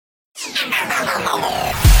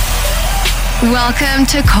Welcome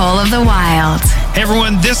to Call of the Wild. Hey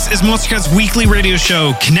everyone, this is Monstercat's weekly radio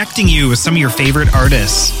show connecting you with some of your favorite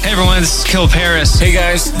artists. Hey everyone, this is Kill Paris. Hey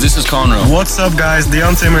guys, this is Conroe. What's up guys,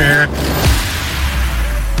 Dion Simmer here.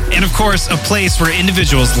 And of course, a place where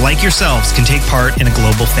individuals like yourselves can take part in a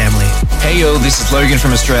global family. Hey yo, this is Logan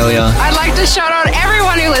from Australia. I'd like to shout out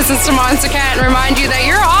everyone who listens to Monstercat and remind you that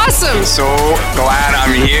you're awesome. So glad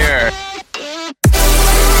I'm here.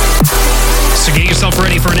 So get yourself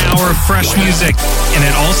ready for an hour of fresh music, and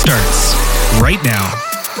it all starts right now.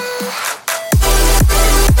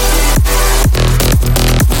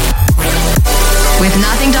 With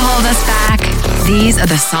nothing to hold us back, these are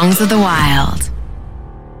the songs of the wild.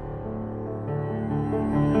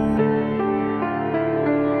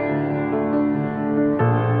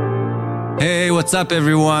 Hey, what's up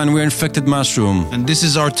everyone? We're Infected Mushroom. And this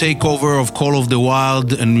is our takeover of Call of the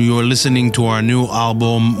Wild, and you are listening to our new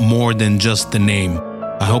album, More Than Just the Name.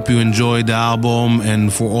 I hope you enjoyed the album,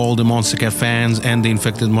 and for all the Monstercat fans and the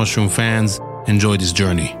Infected Mushroom fans, enjoy this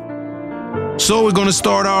journey. So we're gonna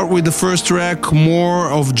start out with the first track, More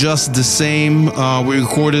of Just the Same. We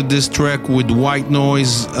recorded this track with White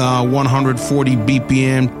Noise, 140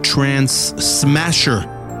 BPM trance smasher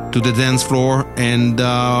to the dance floor, and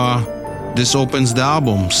this opens the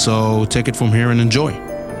album, so take it from here and enjoy.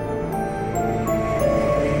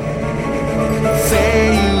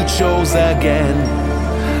 Say you chose again,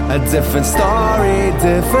 a different story,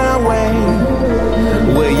 different way,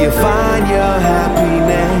 where you find your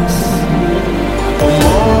happiness, or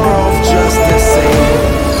more of just the same.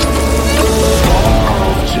 More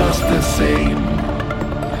of just the same.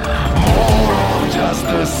 More of just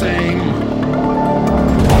the same.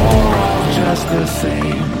 More of just the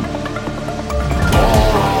same.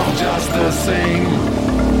 Just the same,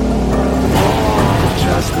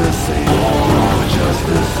 just the same, just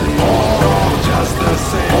the same, just the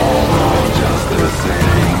same, just the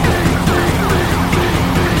same.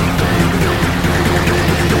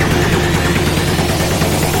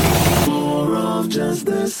 More of just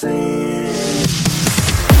the same.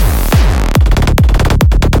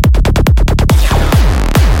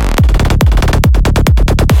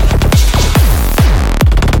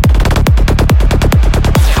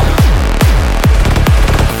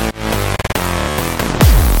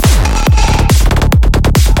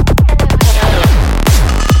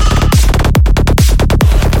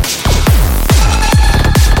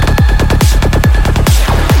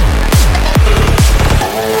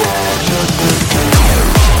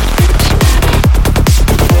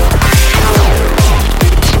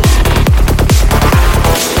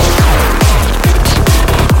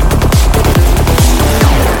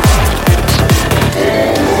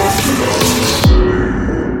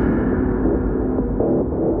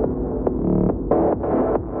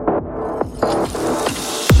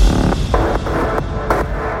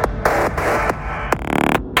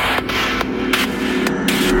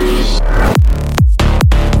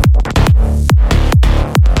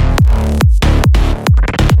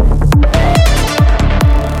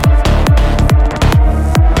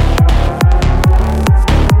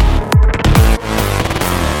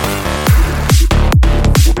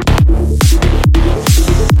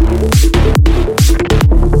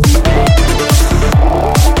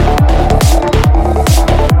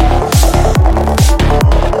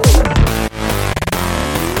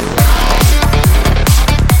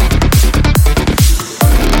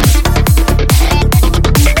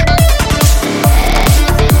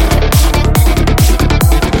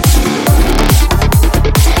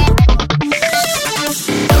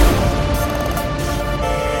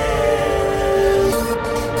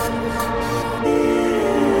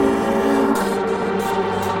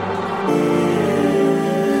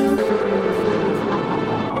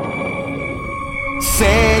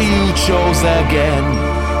 Chose again,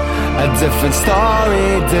 a different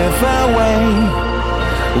story, different way,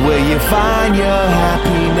 where you find your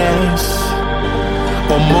happiness,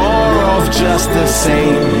 or more of just the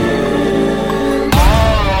same.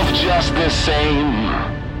 All of just the same.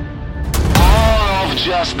 All of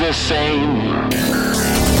just the same.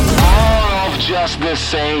 All of just the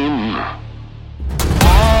same.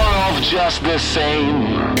 All of just the same. All of just the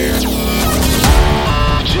same. Just the same.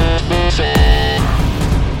 Just the same. Just the same. Just the same. Just the same.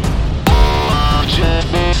 Just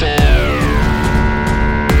the same.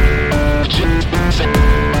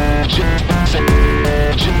 Just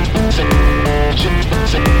the same. Just the same. Just the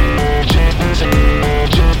same. Just the same. Just the same. Just the same. Just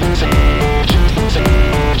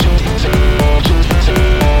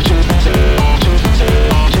the same. Just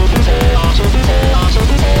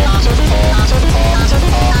the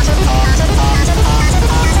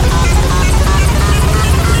same.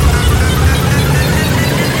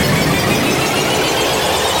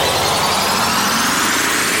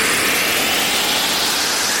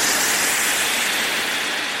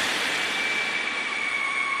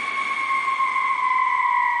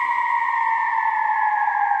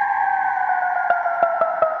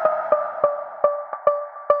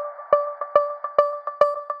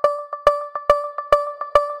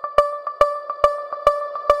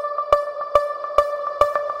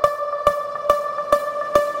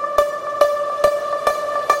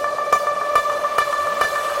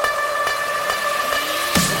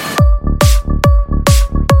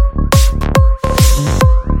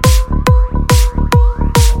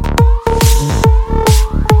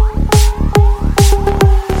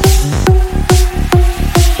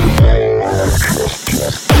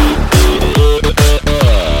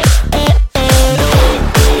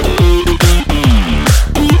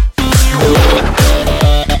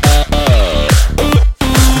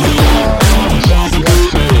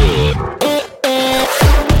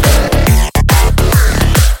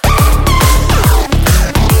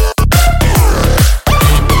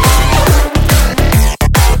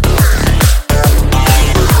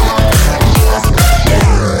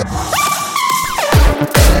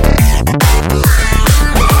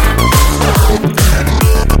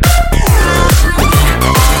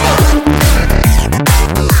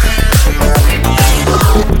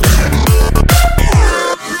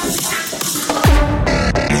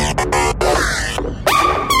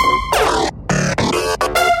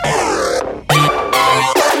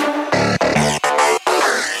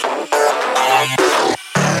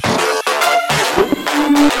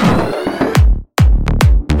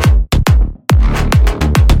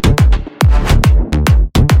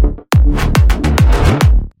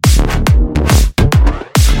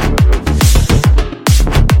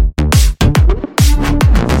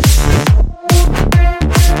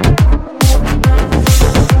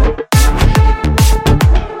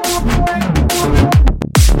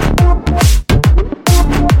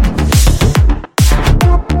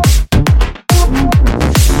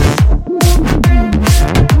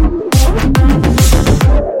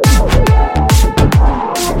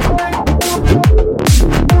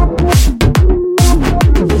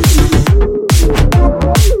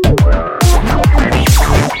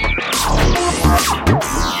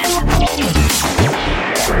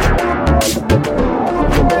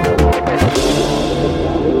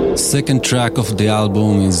 second track of the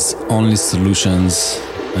album is Only Solutions,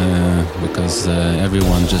 because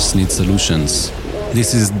everyone just needs solutions.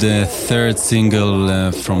 This is the third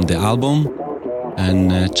single from the album,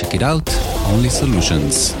 and check it out, Only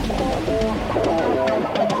Solutions.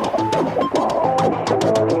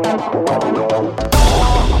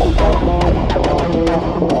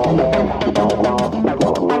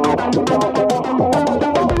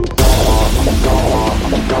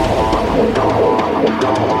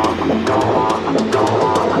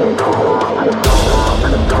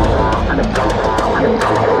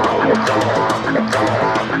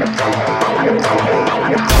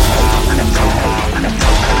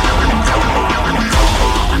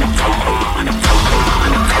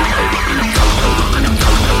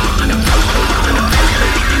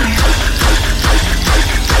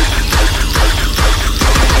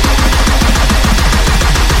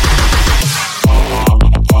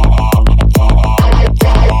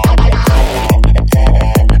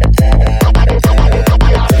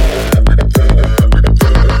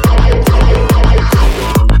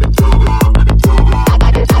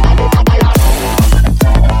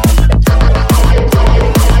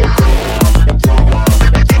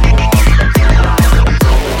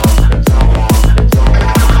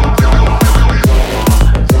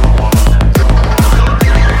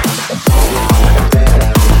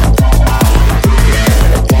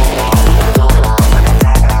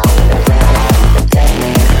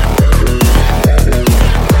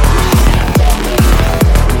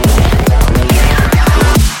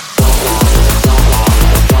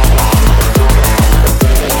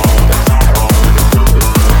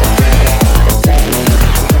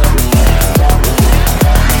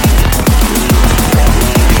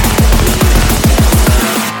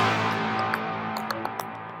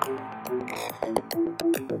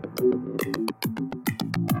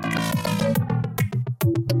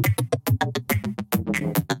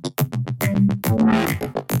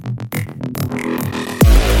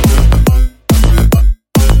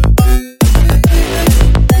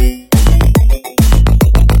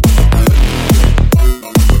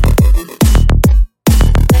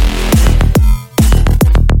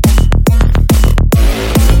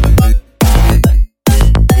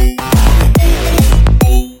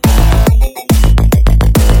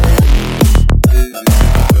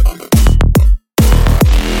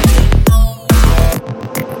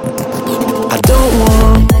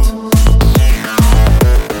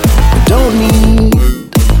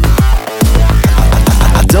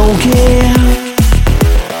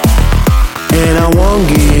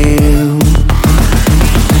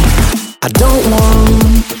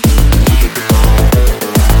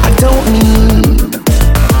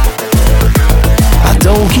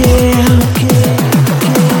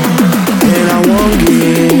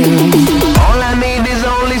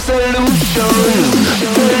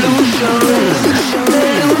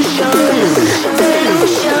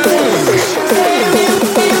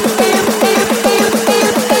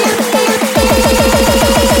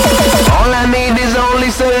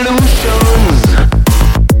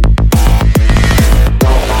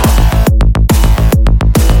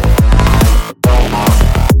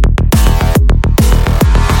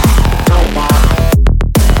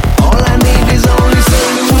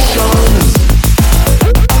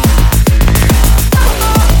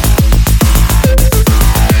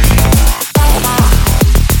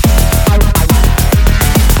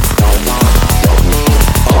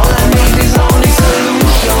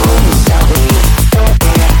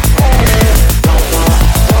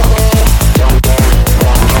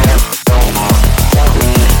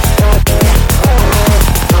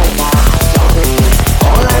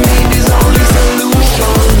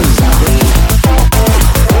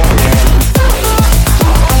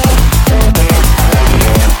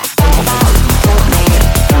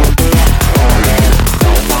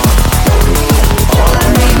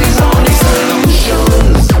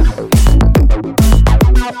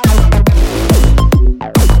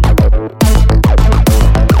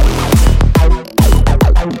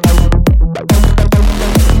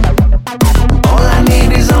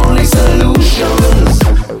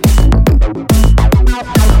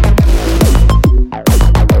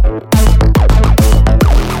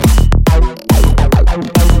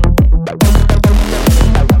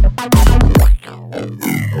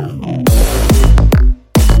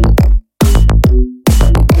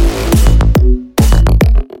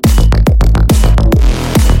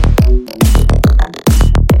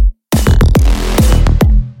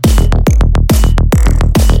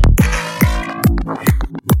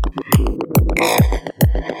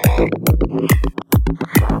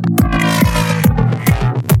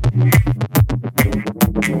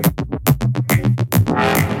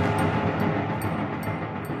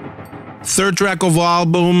 third track of our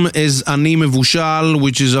album is Ani Mevushal,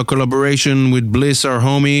 which is a collaboration with Bliss, our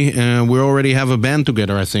homie. We already have a band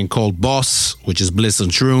together, I think, called Boss, which is Bliss and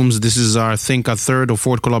Shrooms. This is, I think, our third or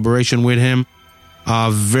fourth collaboration with him. A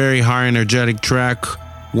very high energetic track,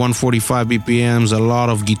 145 BPMs, a lot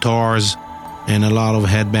of guitars, and a lot of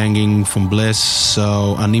headbanging from Bliss.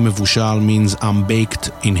 So Ani Mevushal means I'm baked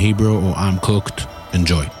in Hebrew, or I'm cooked.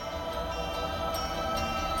 Enjoy.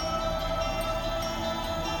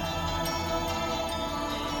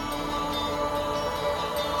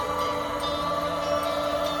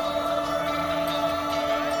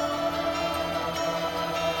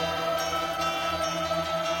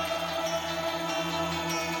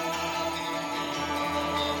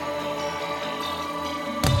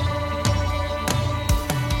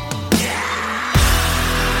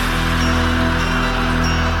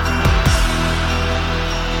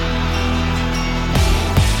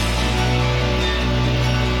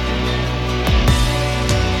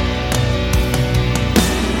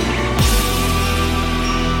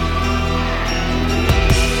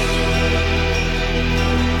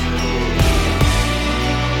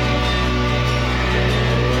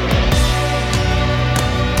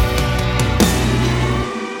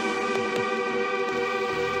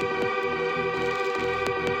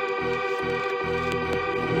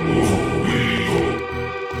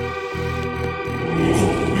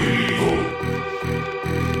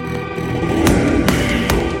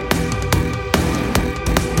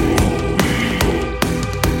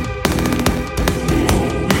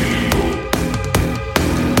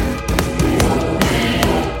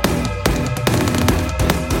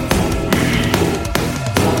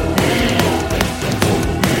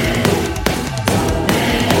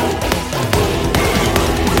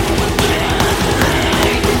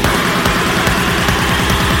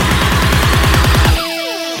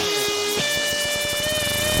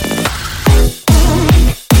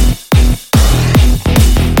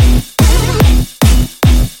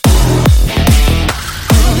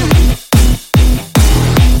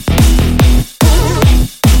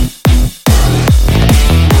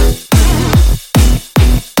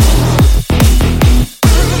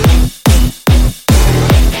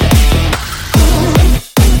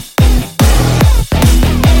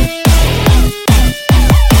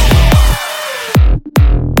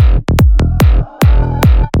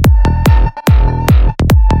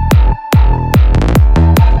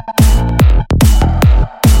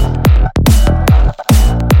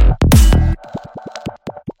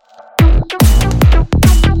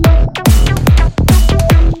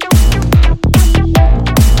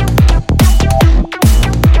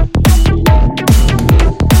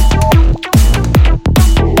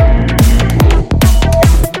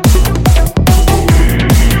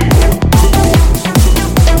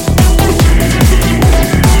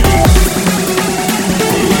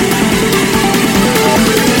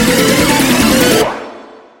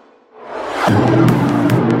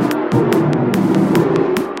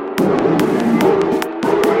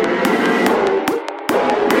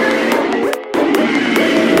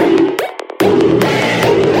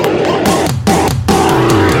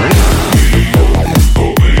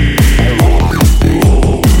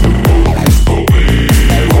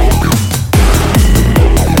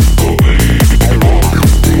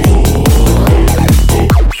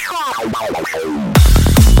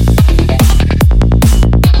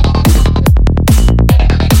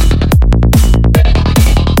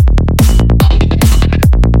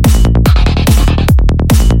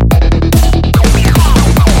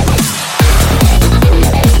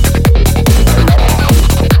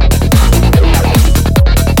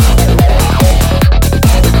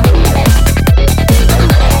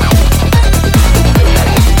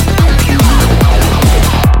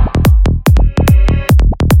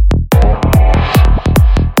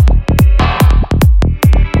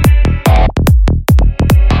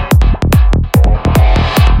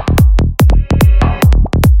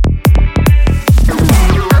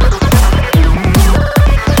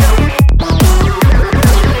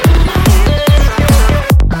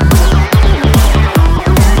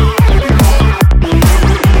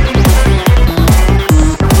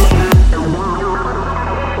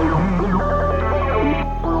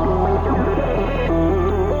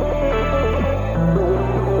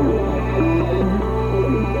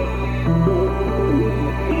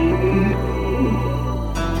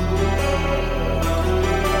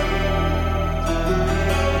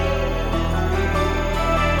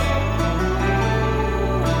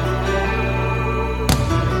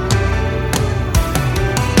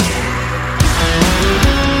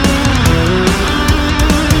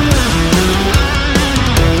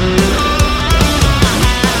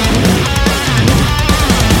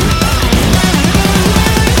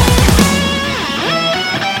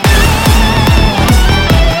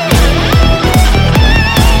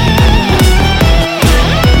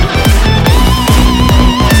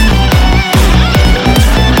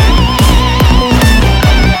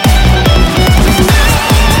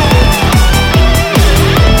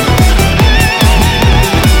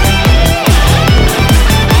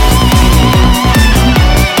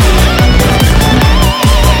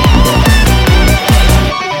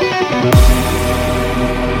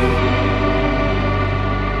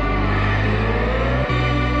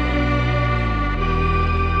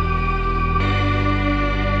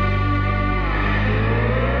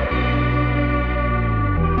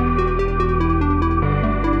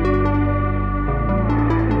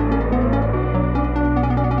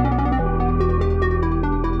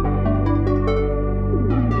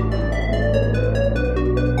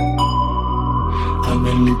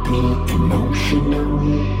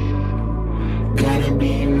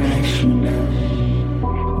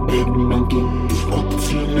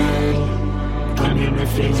 אופציונל, אני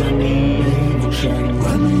מפיץ, אני מבושל,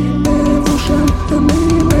 אני מבושל, אני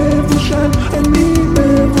מבושל, אני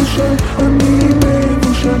מבושל, אני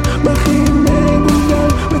מבושל, מכין מגולגל,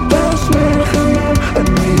 וטס לחלל,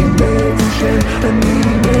 אני מבושל, אני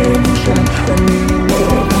מבושל, אני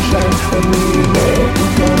מבושל, אני מבושל, אני מבושל, אני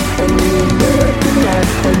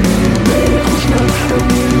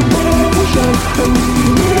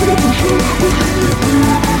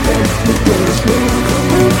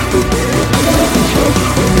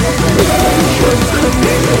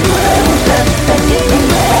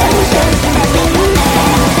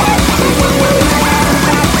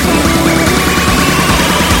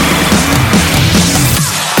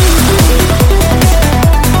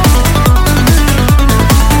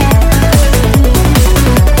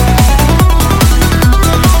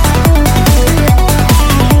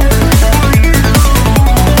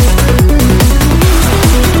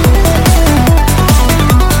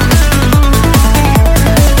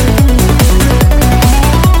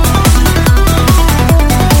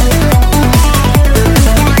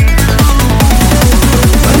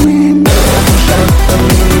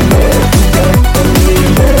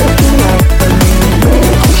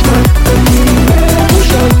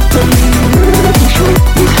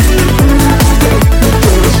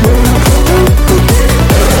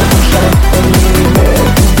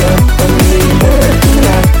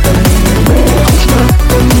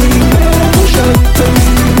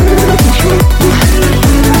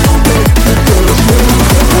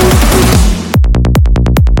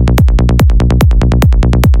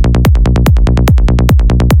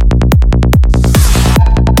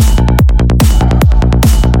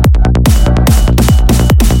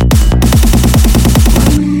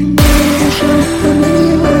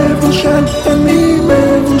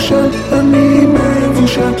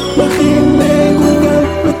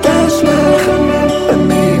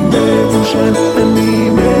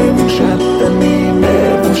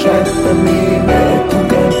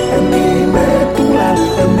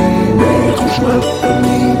מבושל,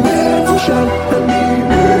 אני מבושל, אני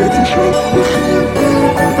מבושל,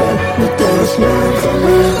 וטס לחלל,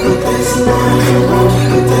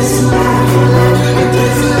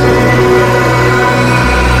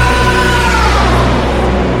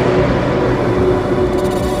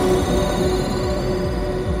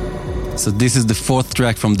 So this is the fourth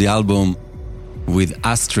track from the album with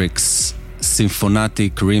Asterix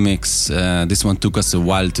Symphonatic remix. This one took us a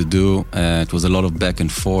while to do. It was a lot of back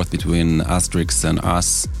and forth between Asterix and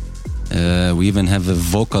us. We even have a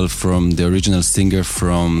vocal from the original singer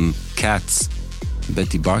from Cats,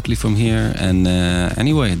 Betty Barkley from here. And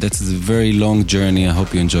anyway, that's a very long journey. I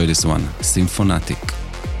hope you enjoy this one. Symphonatic.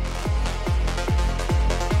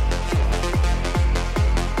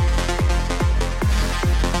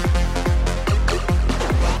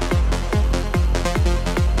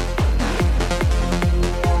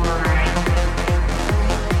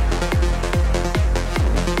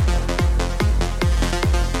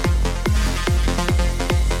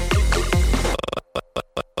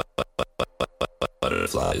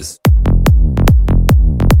 Butterflies.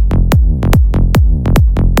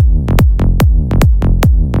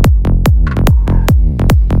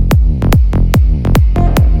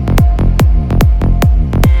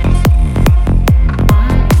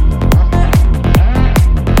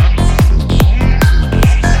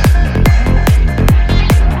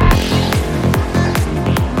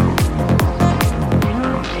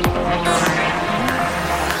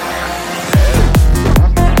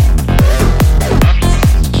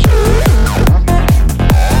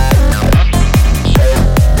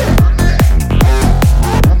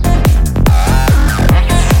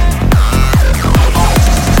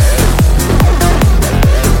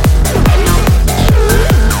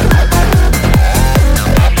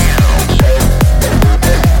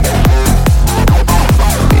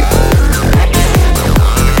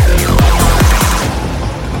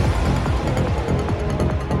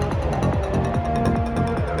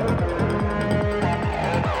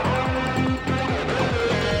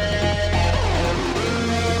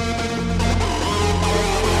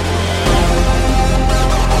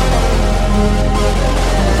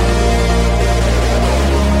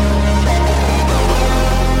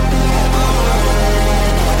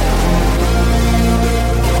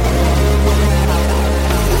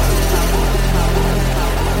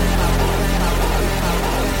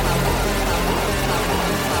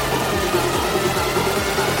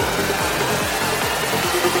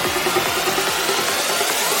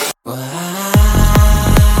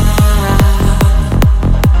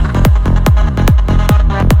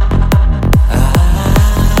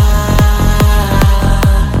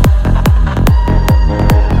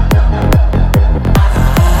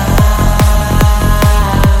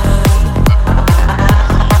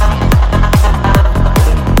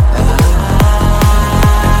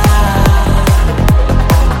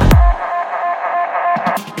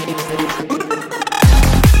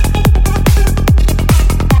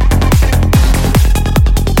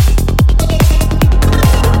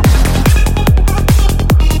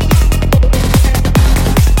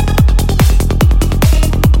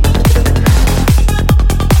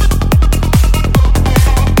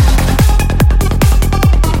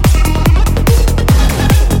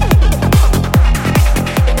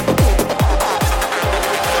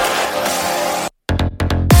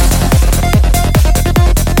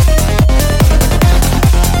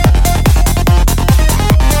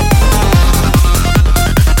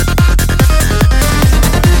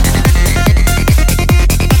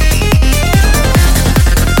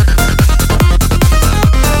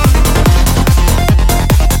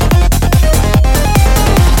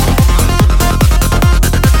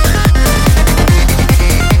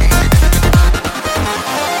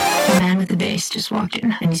 Just walked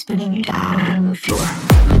in and he's spinning you down on the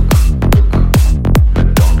floor.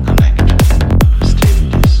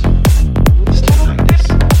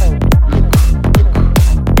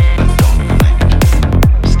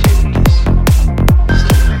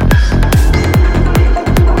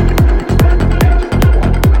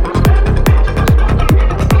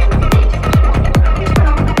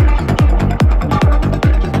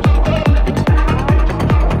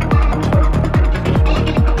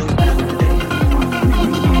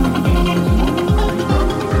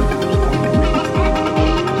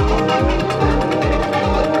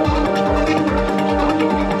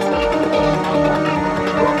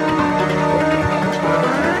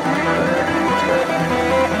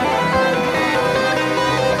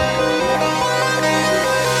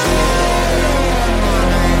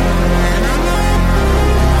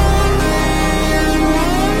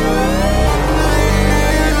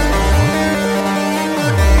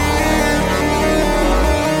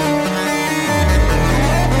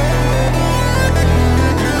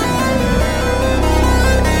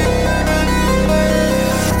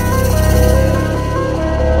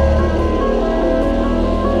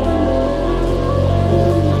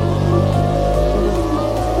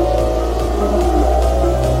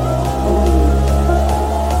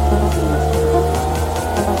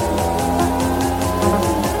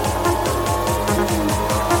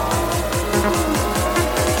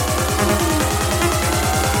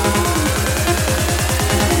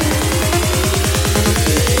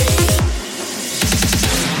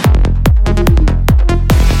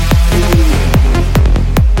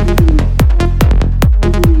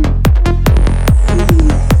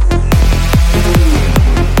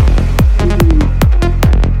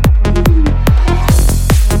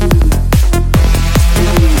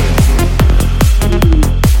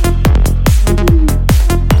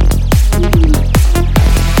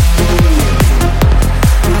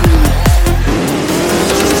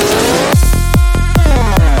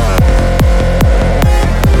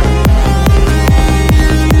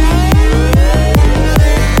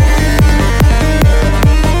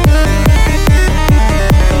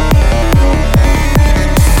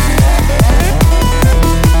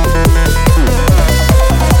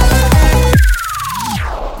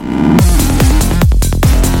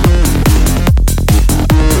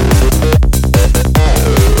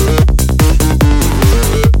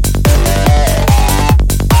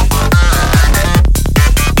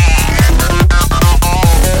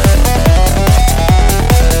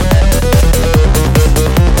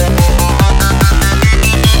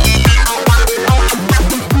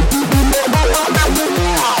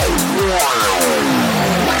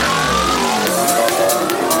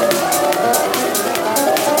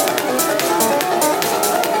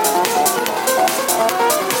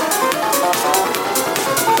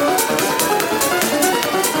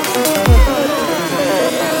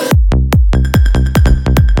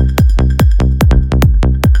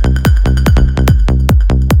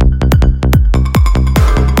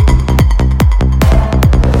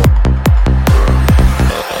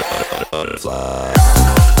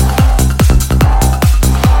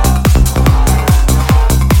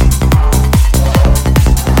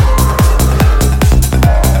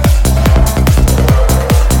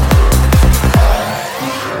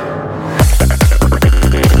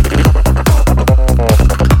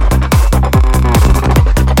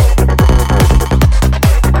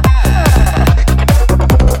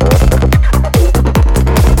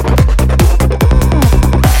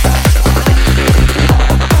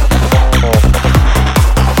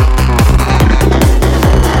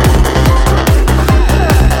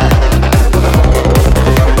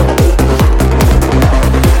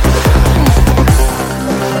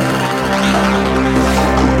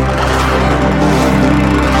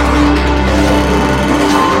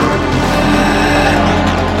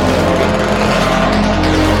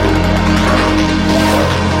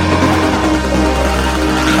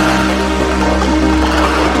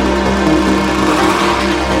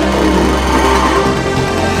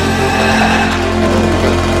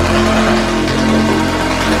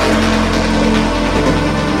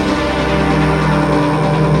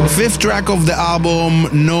 fifth track of the album,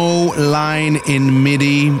 No Line in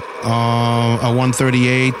MIDI, a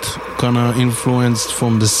 138, kind of influenced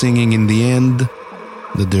from the singing in the end,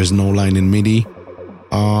 that there's no line in MIDI.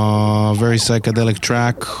 Very psychedelic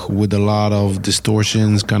track with a lot of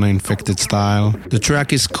distortions, kind of infected style. The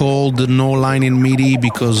track is called No Line in MIDI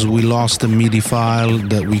because we lost a MIDI file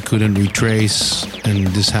that we couldn't retrace, and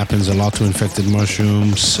this happens a lot to Infected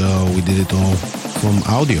Mushrooms, so we did it all from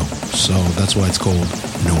audio. So that's why it's called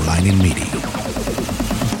No Line in MIDI.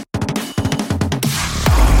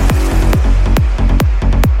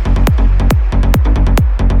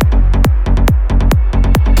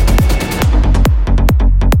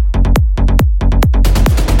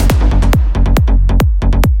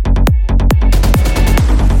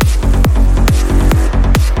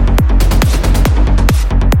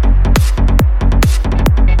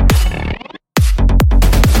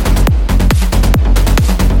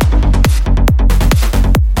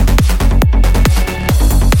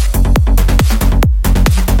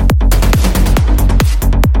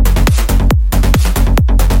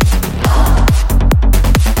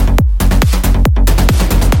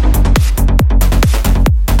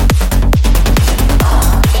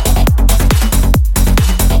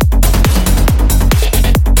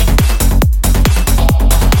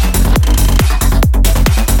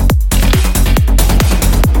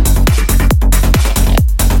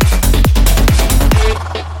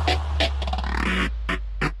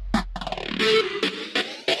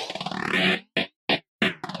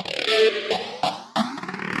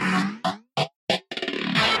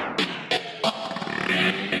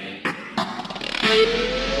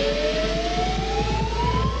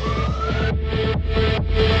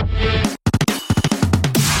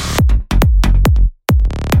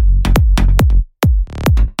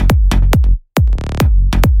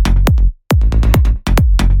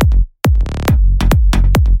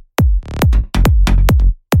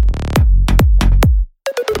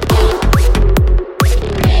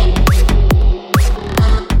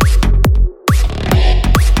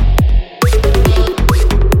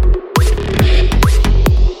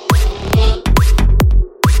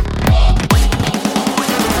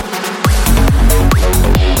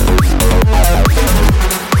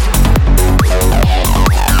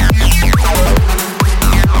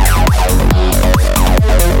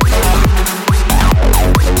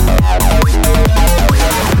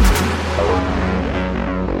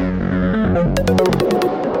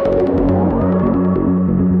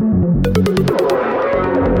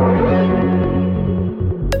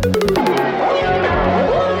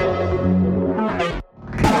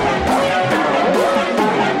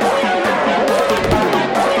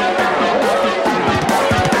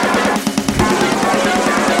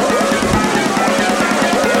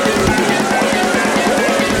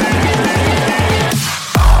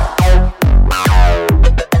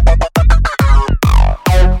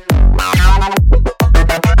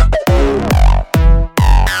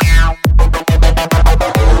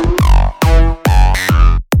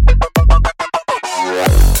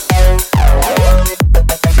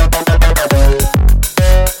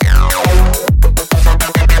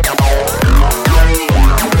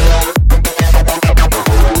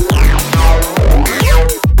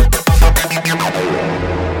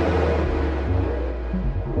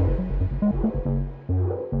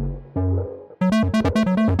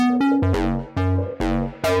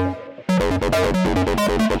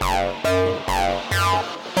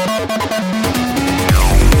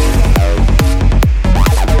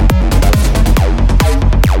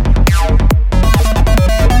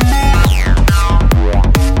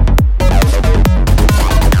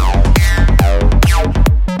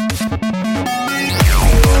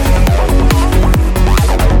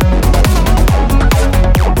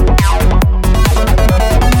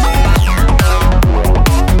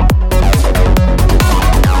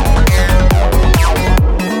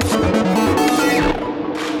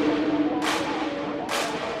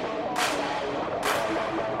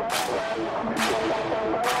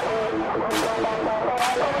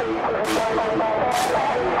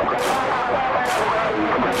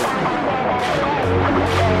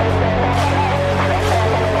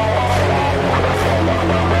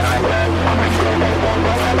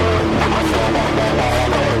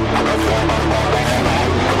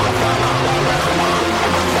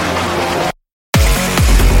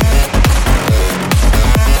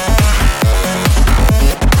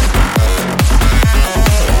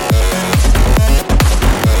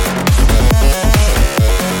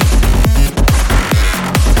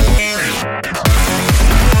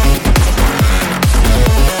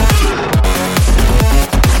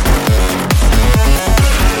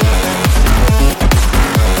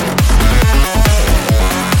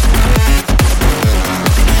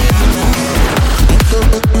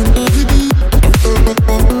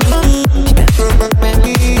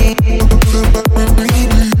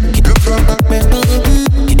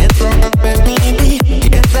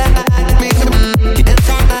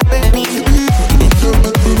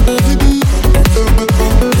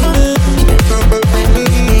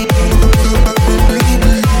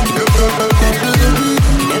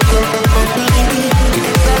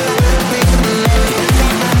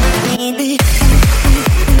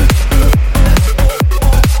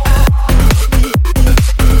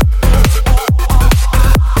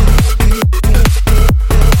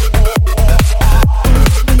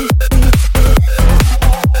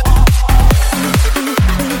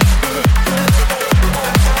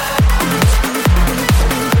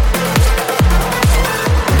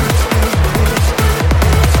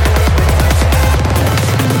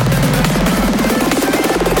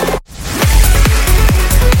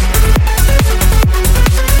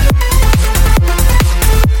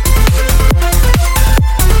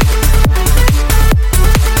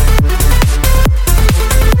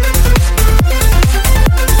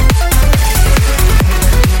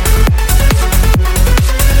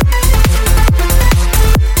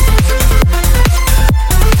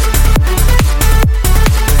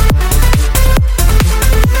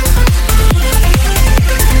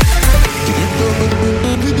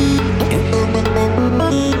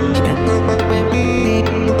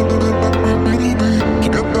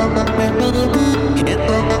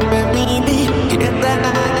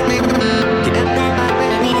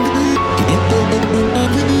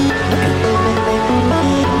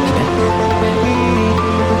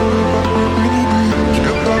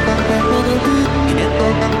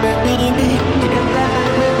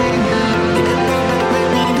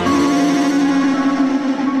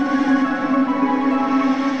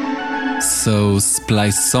 So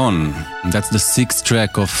Splicon, that's the sixth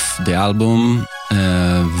track of the album.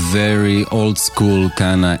 Very old school,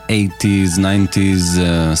 kind of 80s, 90s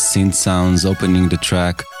synth sounds opening the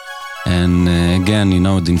track. And again,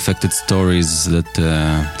 the infected stories that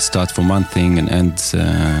start from one thing and end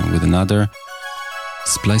with another.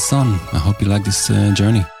 Splicon, I hope you like this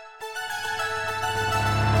journey.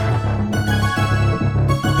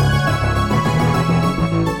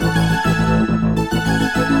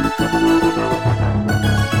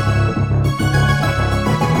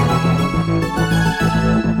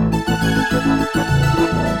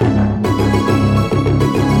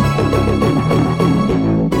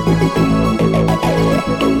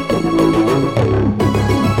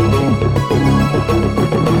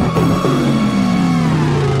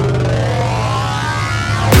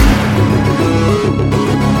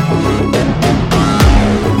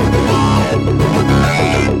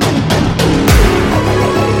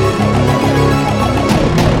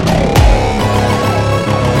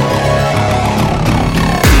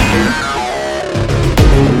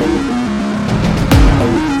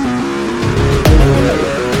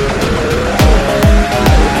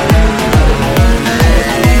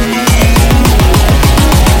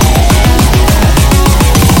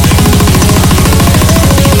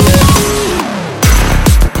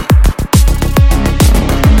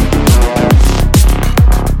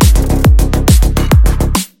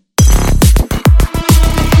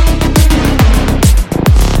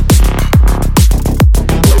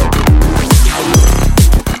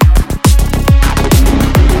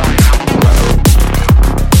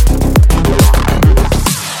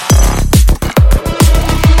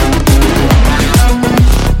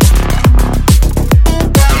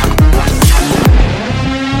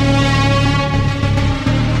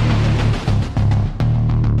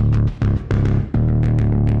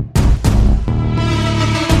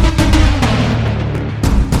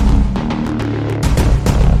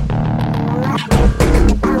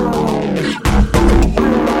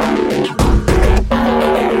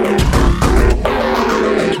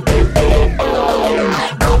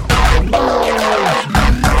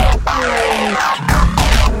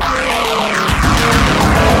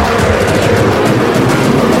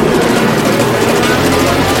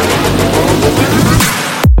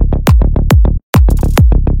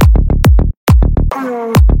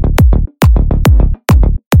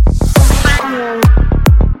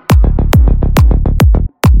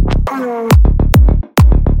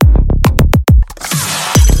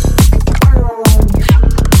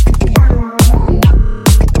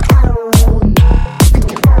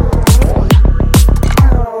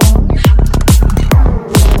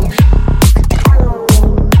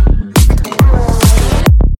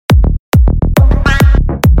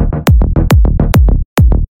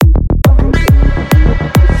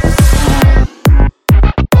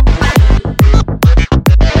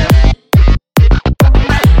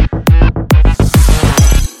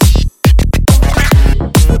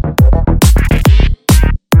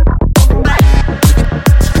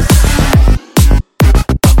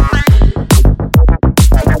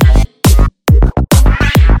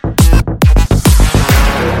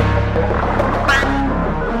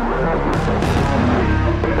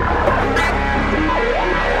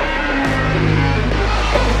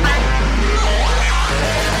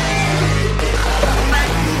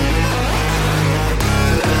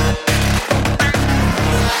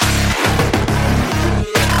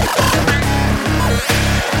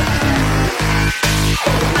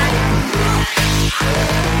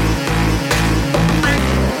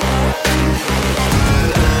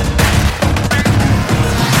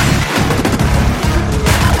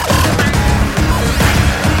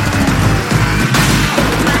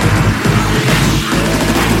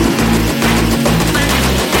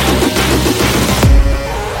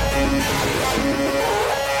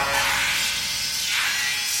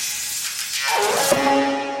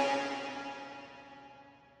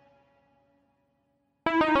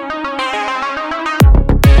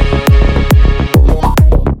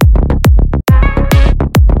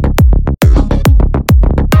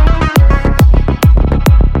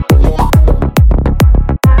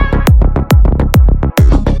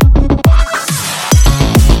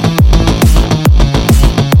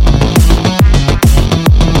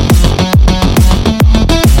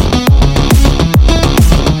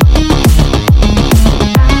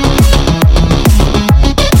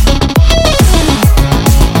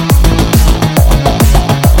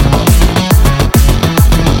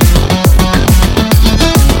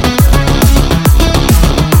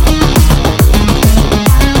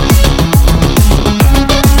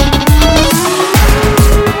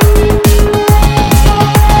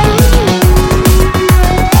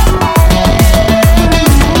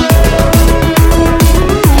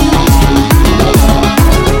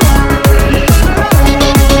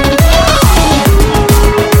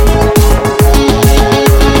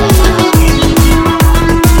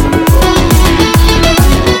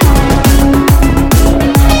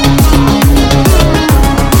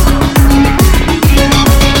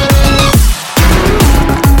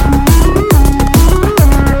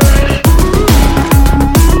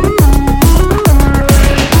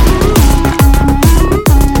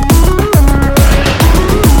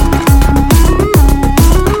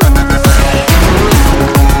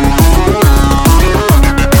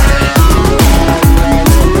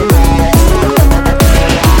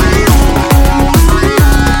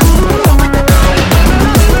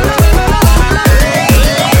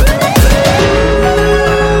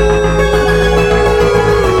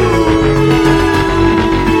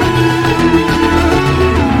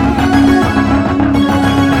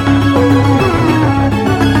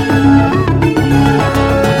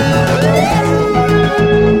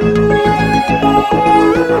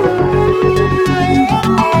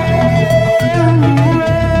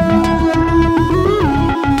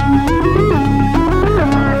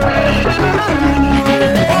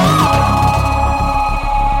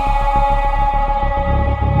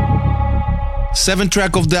 Seventh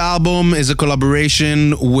track of the album is a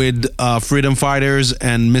collaboration with Freedom Fighters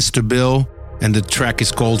and Mr. Bill, and the track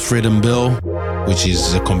is called Freedom Bill, which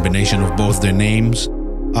is a combination of both their names.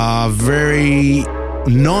 Very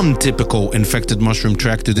non-typical Infected Mushroom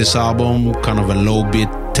track to this album, kind of a low-bit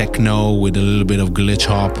techno with a little bit of glitch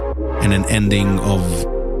hop, and an ending of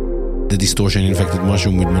the Distortion Infected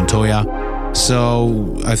Mushroom with Montoya.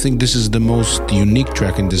 So I think this is the most unique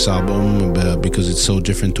track in this album because it's so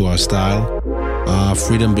different to our style.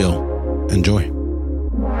 Freedom Bill. Enjoy.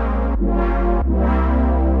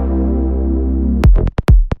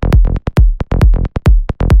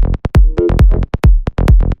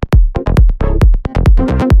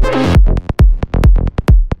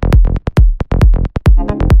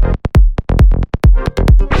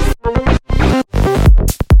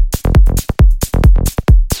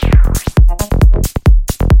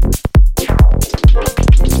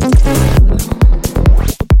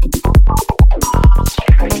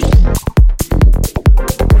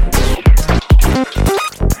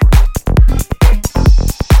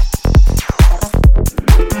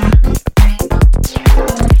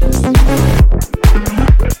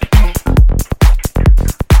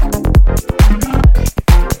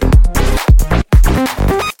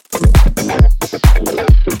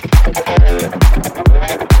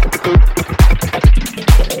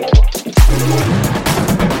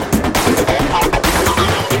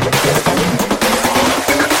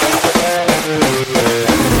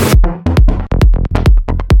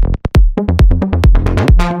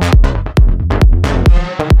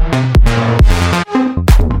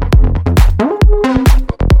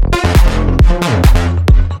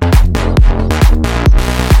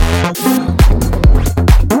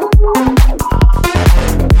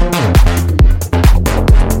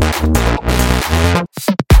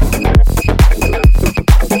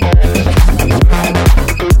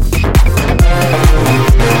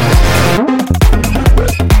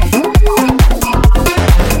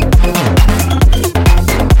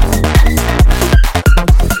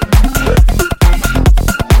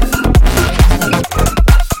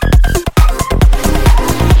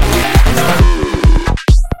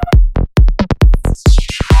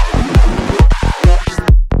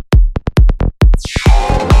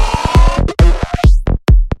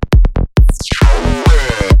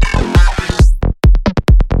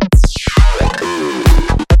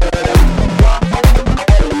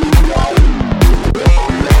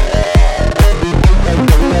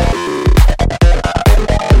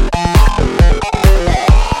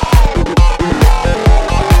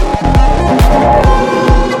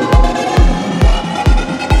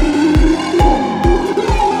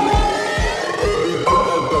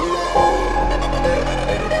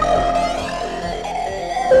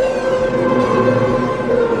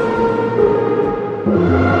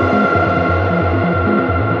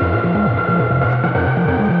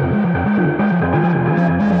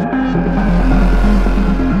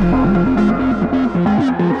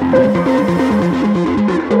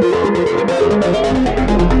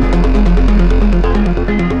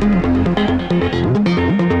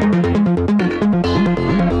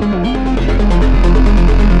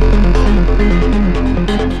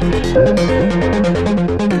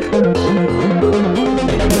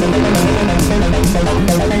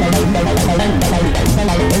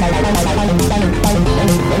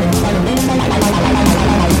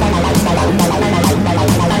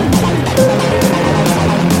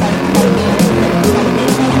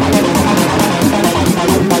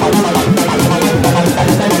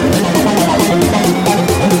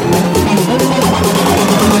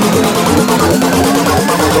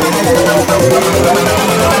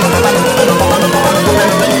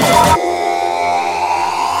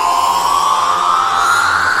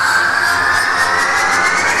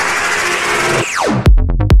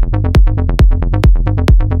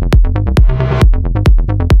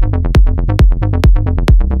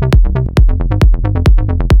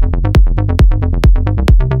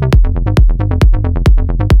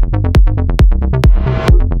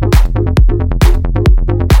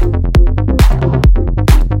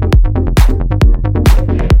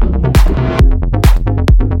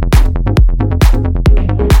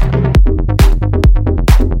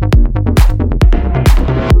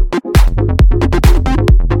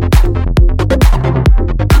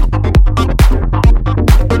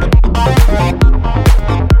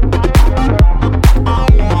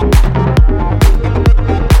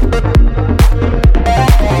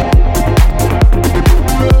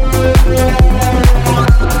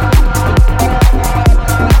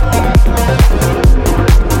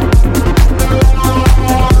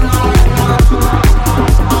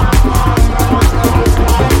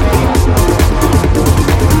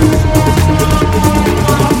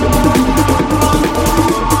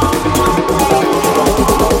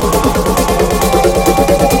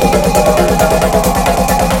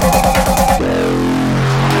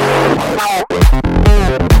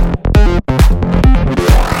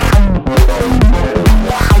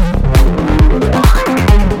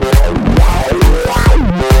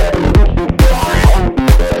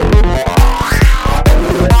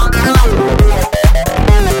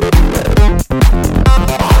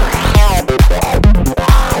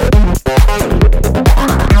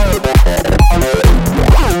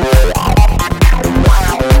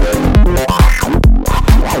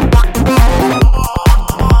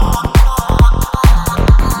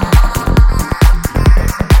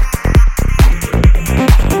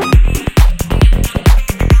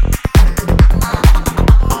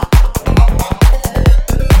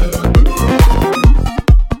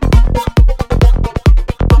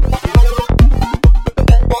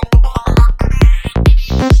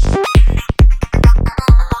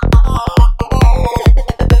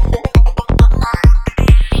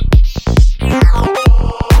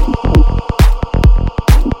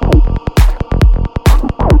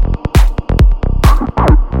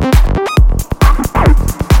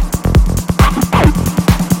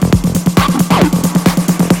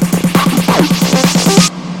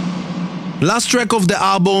 last track of the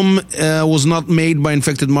album was not made by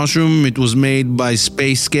Infected Mushroom. It was made by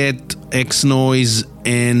Space Cat, X Noise,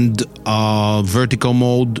 and Vertical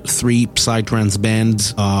Mode, 3 Psytrance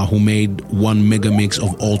bands who made one mega mix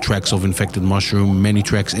of all tracks of Infected Mushroom. Many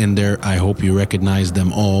tracks in there. I hope you recognize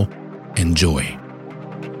them all. Enjoy.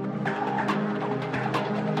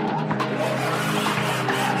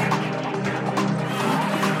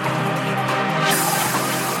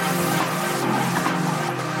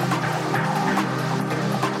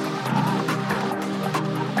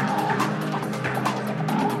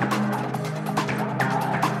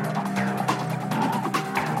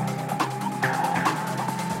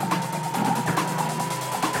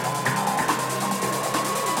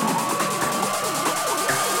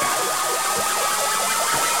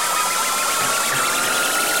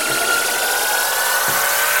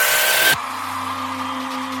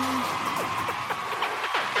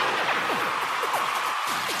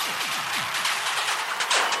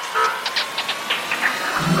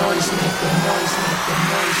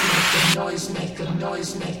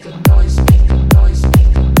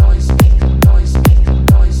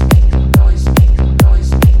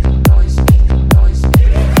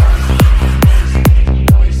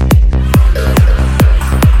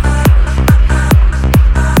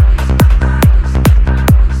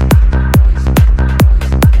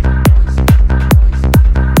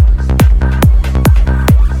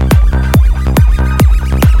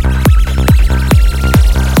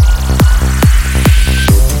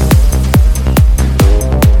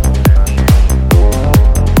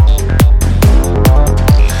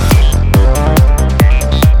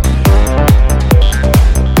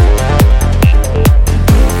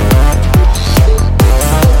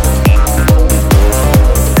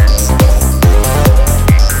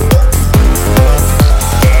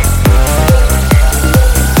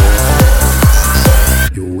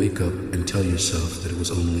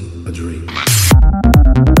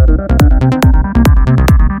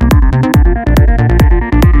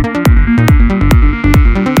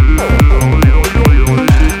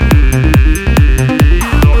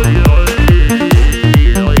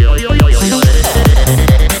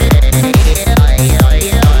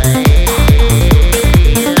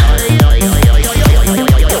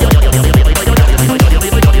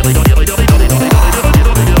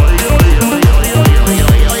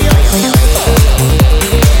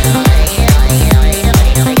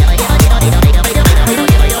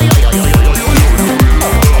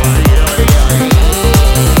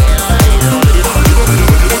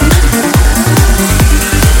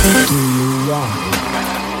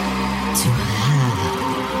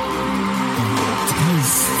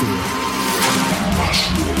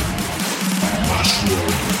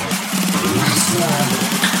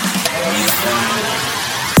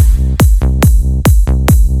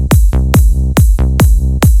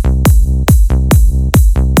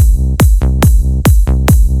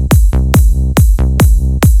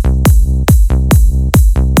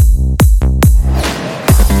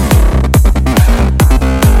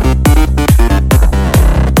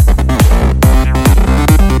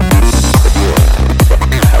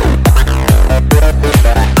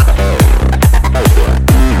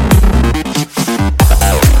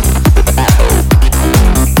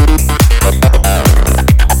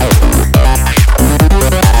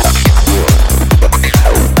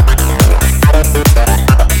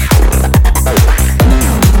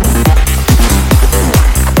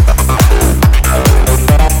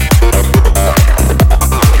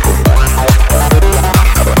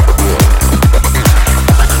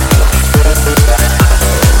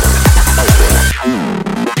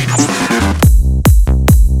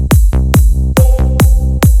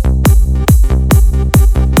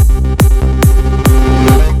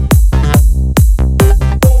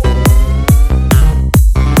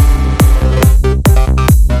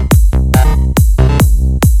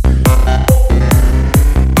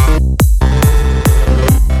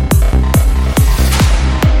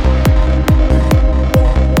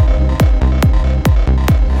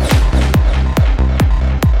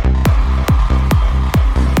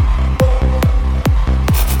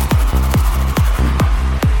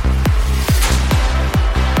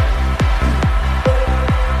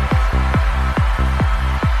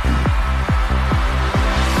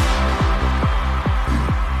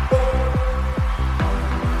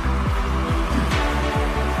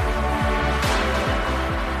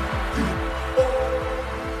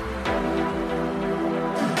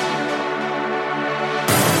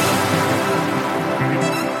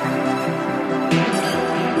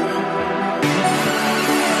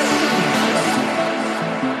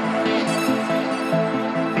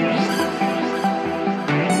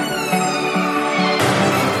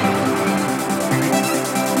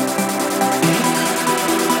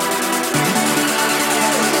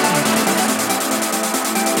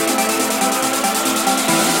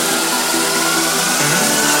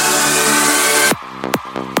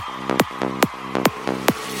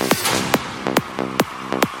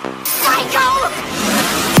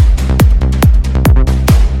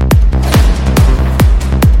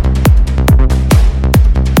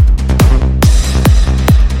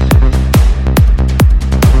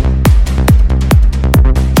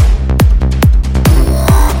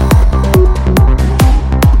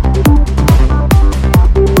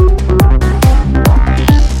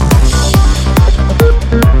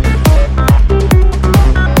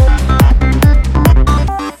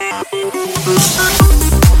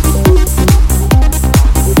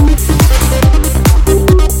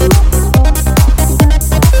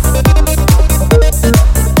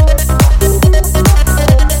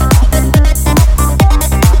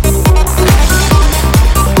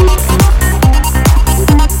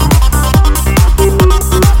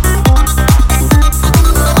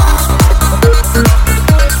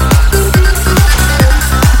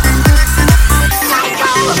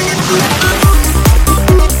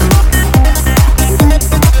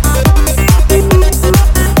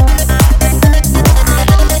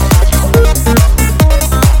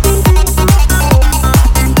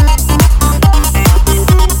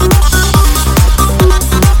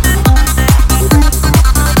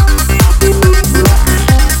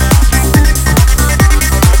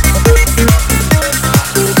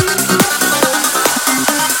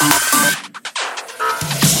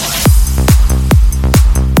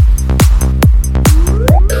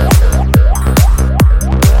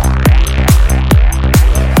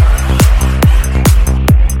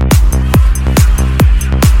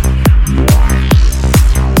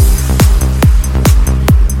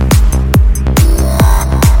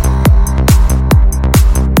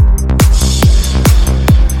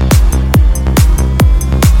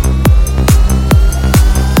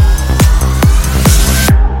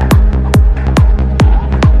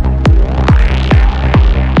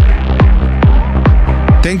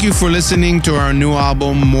 for listening to our new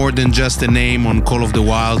album, More Than Just a Name, on Call of the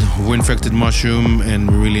Wild. We're Infected Mushroom, and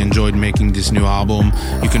we really enjoyed making this new album.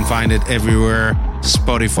 You can find it everywhere: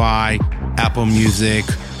 Spotify, Apple Music,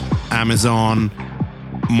 Amazon,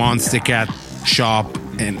 Monstercat Shop,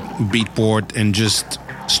 and Beatport, and just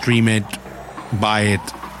stream it, buy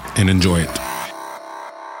it, and enjoy it.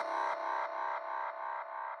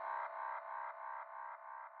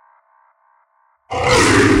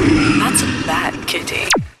 That's a bad kitty.